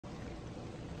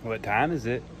What time is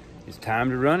it? It's time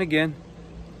to run again.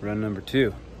 Run number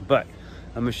 2. But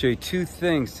I'm gonna show you 2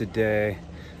 things today,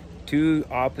 2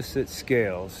 opposite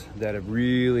scales that have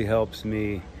really helped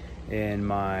me in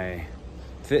my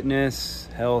fitness,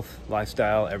 health,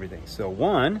 lifestyle, everything. So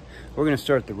one, we're gonna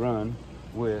start the run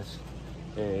with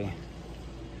a,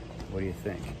 what do you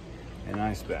think? An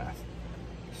ice bath.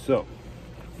 So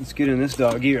let's get in this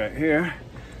doggy right here.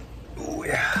 Oh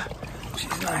yeah,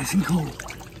 she's nice and cold.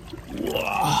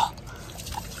 Whoa.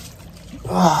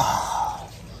 Oh.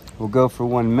 We'll go for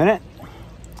 1 minute.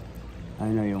 I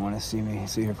know you don't want to see me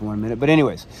sit here for 1 minute, but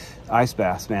anyways, ice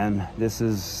baths, man. This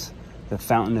is the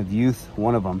fountain of youth,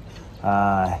 one of them.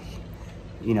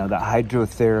 You know, the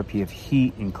hydrotherapy of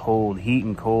heat and cold. Heat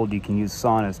and cold, you can use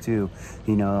saunas too.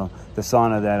 You know, the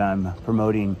sauna that I'm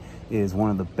promoting is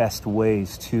one of the best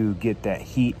ways to get that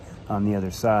heat on the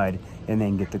other side and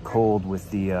then get the cold with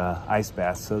the ice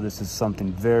bath. So this is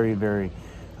something very, very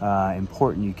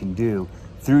important you can do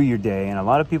through your day. And a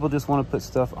lot of people just want to put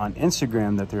stuff on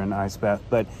Instagram that they're in an ice bath,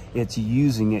 but it's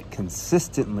using it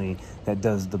consistently that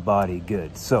does the body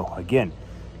good. So again,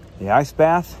 the ice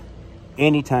bath,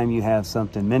 anytime you have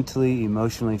something mentally,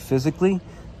 emotionally, physically,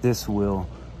 this will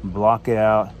block it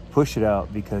out, push it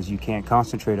out, because you can't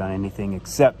concentrate on anything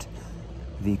except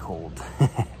the cold.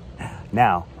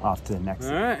 Now, off to the next.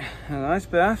 All right, an ice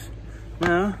bath.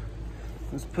 Now,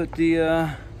 let's put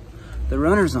the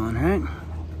runners on, right?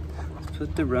 Let's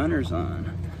put the runners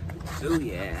on. Oh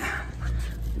yeah,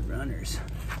 the runners.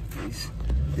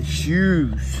 The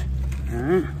shoes. All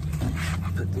right,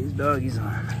 put these doggies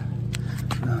on.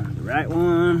 The right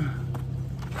one.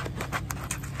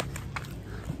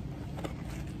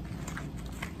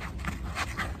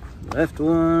 Left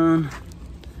one.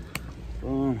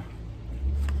 Boom.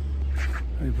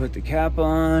 We put the cap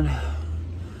on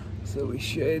so we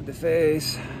shade the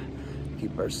face,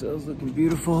 keep ourselves looking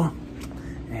beautiful,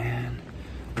 and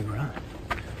we run,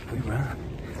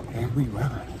 and we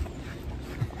run.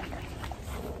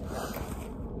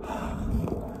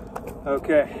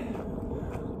 Okay,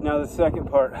 now the second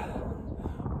part.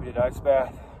 We did ice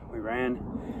bath, we ran,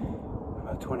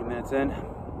 about 20 minutes in.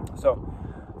 So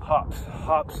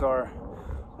hops are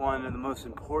one of the most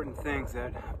important things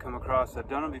that I've come across. I've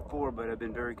done them before, but I've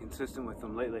been very consistent with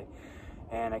them lately.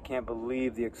 And I can't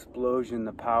believe the explosion,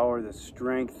 the power, the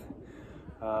strength,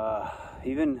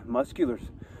 even muscular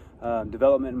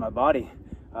development in my body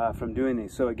from doing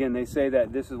these. So again, they say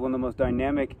that this is one of the most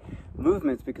dynamic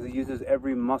movements because it uses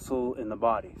every muscle in the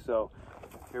body. So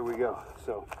here we go.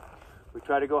 So we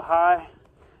try to go high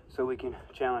so we can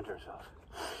challenge ourselves.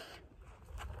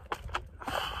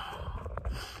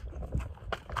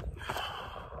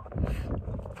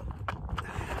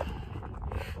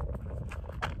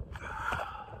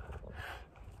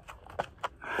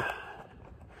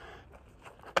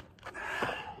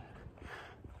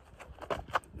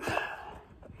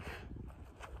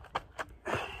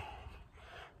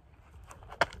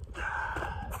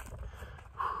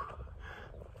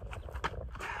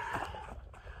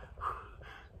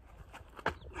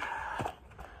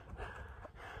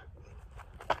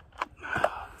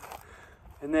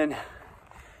 And then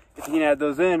if you can add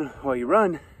those in while you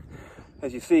run,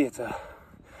 as you see, it's a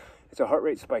heart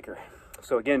rate spiker.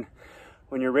 So again,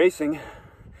 when you're racing,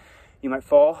 you might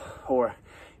fall or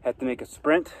have to make a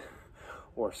sprint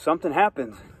or something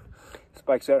happens,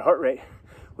 spikes that heart rate.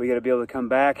 We got to be able to come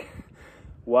back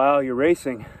while you're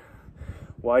racing,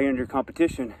 while you're in your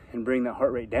competition, and bring that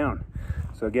heart rate down.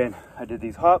 So again, I did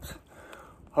these hops,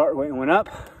 heart rate went up.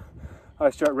 I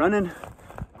start running.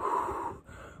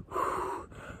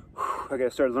 I gotta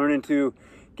start learning to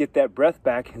get that breath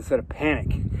back instead of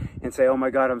panic and say, oh my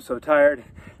God, I'm so tired.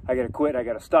 I gotta quit, I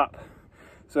gotta stop.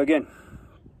 So again,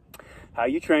 how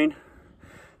you train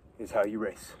is how you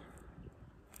race.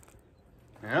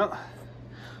 Well,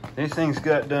 these things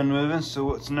got done moving, so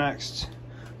what's next?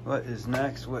 What is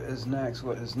next? What is next?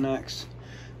 What is next?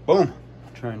 Boom,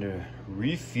 trying to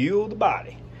refuel the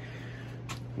body.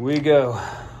 We go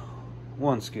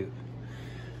 1 scoop.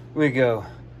 We go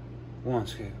 1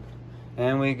 scoop.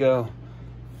 And we go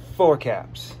 4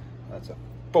 caps. That's a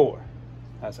 4.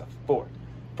 That's a 4.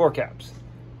 4 caps.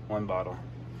 1 bottle.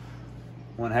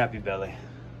 1 happy belly.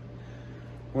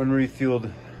 1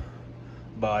 refueled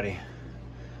body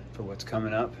for what's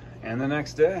coming up and the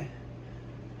next day.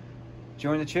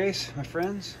 Join the chase, my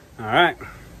friends. All right.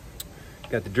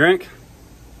 Got the drink.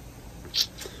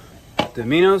 The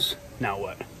aminos. Now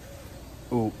what?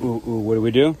 Ooh, ooh, ooh. What do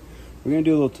we do? We're going to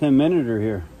do a little 10-minute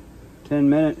here.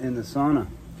 10-minute in the sauna,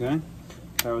 okay?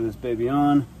 Power this baby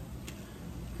on,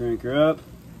 crank her up,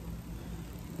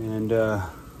 and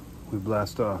we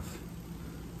blast off.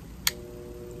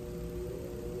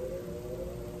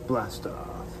 blast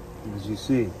off, as you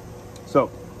see. So,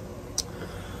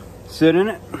 sit in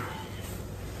it.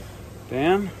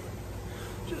 Bam.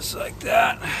 Just like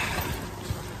that.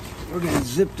 We're gonna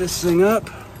zip this thing up.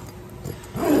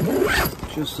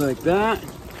 Just like that.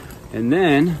 And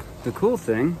then, the cool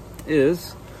thing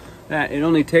is that it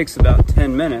only takes about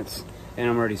 10 minutes and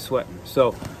I'm already sweating.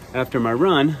 So, after my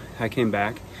run, I came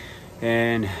back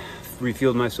and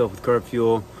refueled myself with carb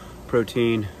fuel,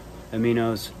 protein,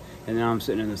 aminos, and now I'm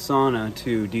sitting in the sauna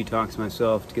to detox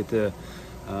myself, to get the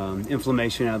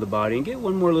inflammation out of the body and get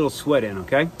one more little sweat in,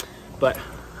 okay? But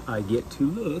I get to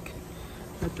look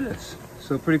at this.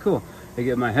 So pretty cool. I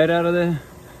get my head out of the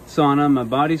sauna, my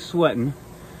body's sweating,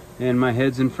 and my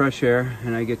head's in fresh air,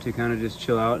 and I get to kind of just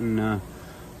chill out and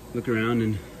look around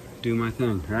and do my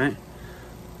thing, right?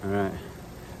 All right.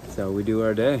 That's how we do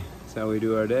our day. That's how we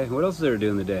do our day. What else is there to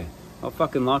do in the day? All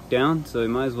fucking locked down, so you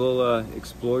might as well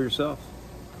explore yourself.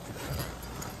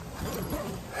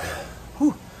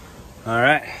 Whew. All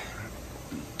right,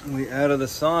 we out of the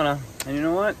sauna, and you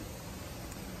know what?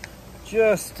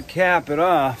 Just to cap it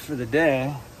off for the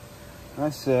day, I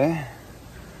say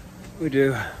we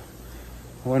do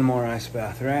one more ice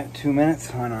bath, right? 2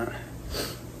 minutes, why not?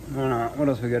 Why not? What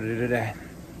else we gotta do today?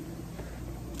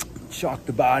 Shock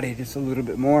the body just a little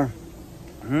bit more.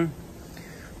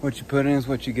 What you put in is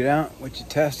what you get out. What you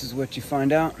test is what you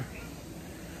find out.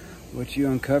 What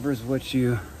you uncover is what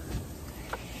you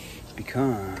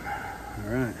become.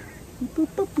 All right. Boop, boop,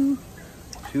 boop, boop.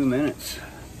 2 minutes.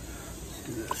 Let's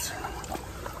do this.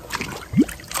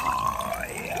 Oh,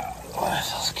 yeah. Oh, that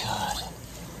feels good.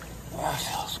 That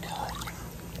feels good.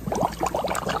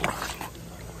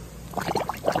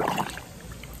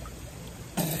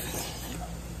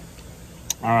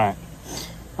 All right.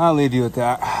 I'll leave you with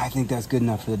that. I think that's good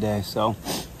enough for the day. So,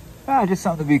 just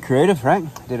something to be creative, right?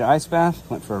 Did an ice bath,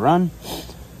 went for a run,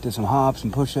 did some hops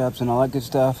and push-ups and all that good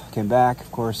stuff. Came back,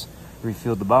 of course,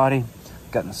 refueled the body,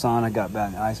 got in the sauna, got back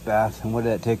in the ice bath. And what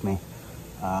did that take me?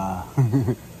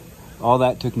 All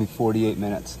that took me 48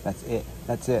 minutes. That's it.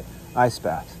 That's it. Ice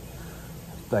bath.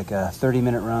 Like a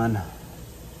 30-minute run,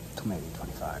 maybe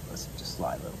 25. Let's just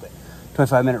slide a little bit.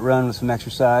 25-minute run with some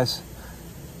exercise.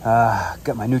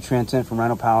 Got my nutrients in from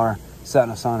Rhino Power, sat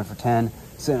in a sauna for 10,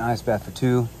 sit in an ice bath for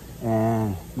 2,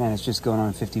 and man, it's just going on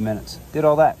in 50 minutes. Did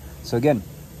all that. So again,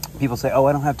 people say, oh,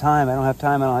 I don't have time, I don't have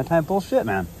time, I don't have time. Bullshit,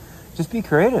 man. Just be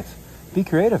creative. Be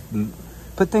creative.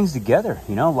 Put things together,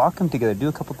 you know, lock them together. Do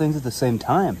a couple things at the same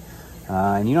time.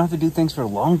 And you don't have to do things for a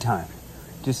long time.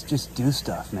 Just do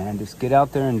stuff, man. Just get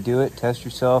out there and do it. Test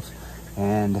yourself.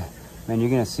 And man, you're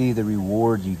going to see the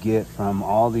reward you get from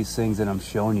all these things that I'm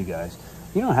showing you guys.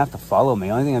 You don't have to follow me.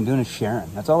 The only thing I'm doing is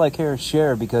sharing. That's all I care is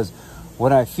share, because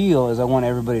what I feel is I want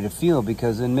everybody to feel,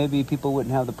 because then maybe people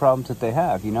wouldn't have the problems that they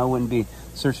have, you know, wouldn't be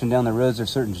searching down the roads they're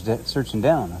searching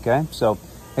down, okay? So,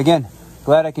 again,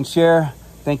 glad I can share.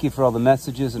 Thank you for all the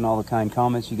messages and all the kind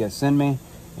comments you guys send me.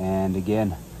 And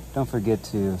again, don't forget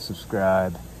to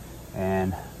subscribe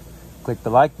and click the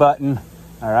like button.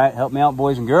 All right, help me out,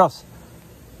 boys and girls.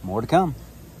 More to come.